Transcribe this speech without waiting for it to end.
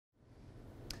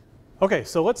Okay,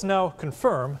 so let's now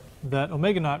confirm that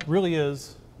omega naught really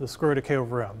is the square root of k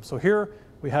over m. So here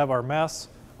we have our mass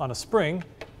on a spring,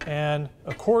 and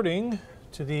according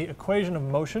to the equation of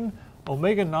motion,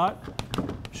 omega naught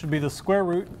should be the square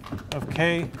root of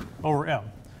k over m.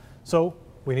 So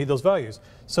we need those values.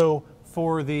 So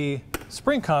for the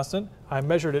spring constant, I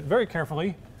measured it very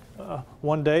carefully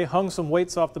one day, hung some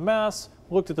weights off the mass,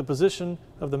 looked at the position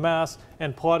of the mass,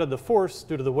 and plotted the force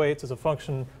due to the weights as a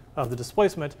function of the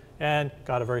displacement, and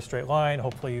got a very straight line.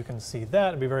 Hopefully you can see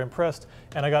that and be very impressed.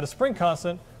 And I got a spring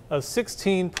constant of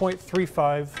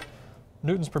 16.35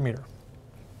 newtons per meter.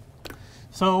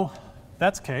 So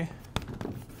that's k,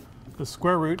 the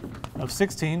square root of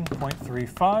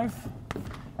 16.35.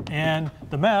 And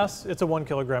the mass, it's a 1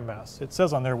 kilogram mass. It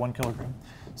says on there 1 kilogram.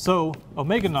 So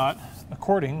omega naught,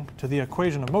 according to the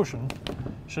equation of motion,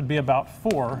 should be about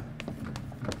 4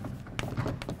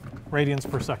 radians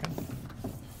per second.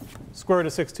 Square root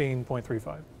of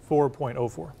 16.35,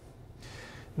 4.04.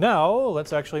 Now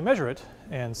let's actually measure it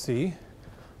and see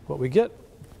what we get.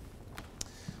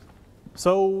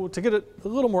 So to get it a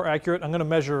little more accurate, I'm going to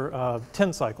measure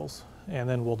 10 cycles, and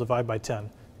then we'll divide by 10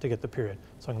 to get the period.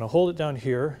 So I'm going to hold it down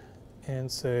here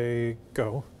and say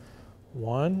go.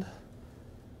 1,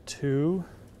 2,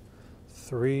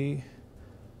 3,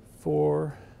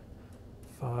 4,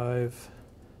 5,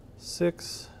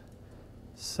 6,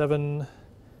 7,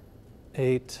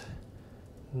 8,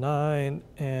 9,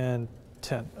 and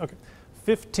 10. Okay,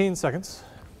 15 seconds.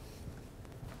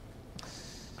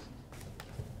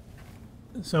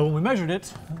 So when we measured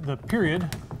it, the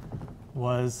period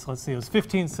was, let's see, it was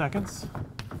 15 seconds,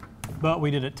 but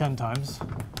we did it 10 times.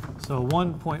 So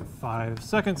 1.5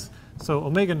 seconds. So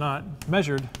omega naught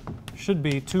measured should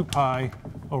be 2 pi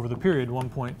over the period,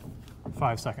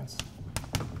 1.5 seconds,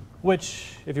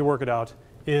 which, if you work it out,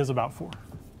 is about 4.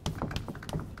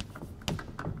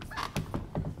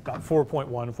 About 4.1,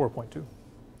 4.2.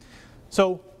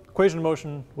 So equation of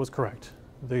motion was correct.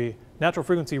 The natural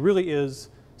frequency really is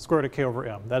square root of k over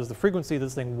m. That is the frequency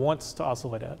this thing wants to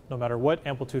oscillate at, no matter what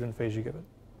amplitude and phase you give it.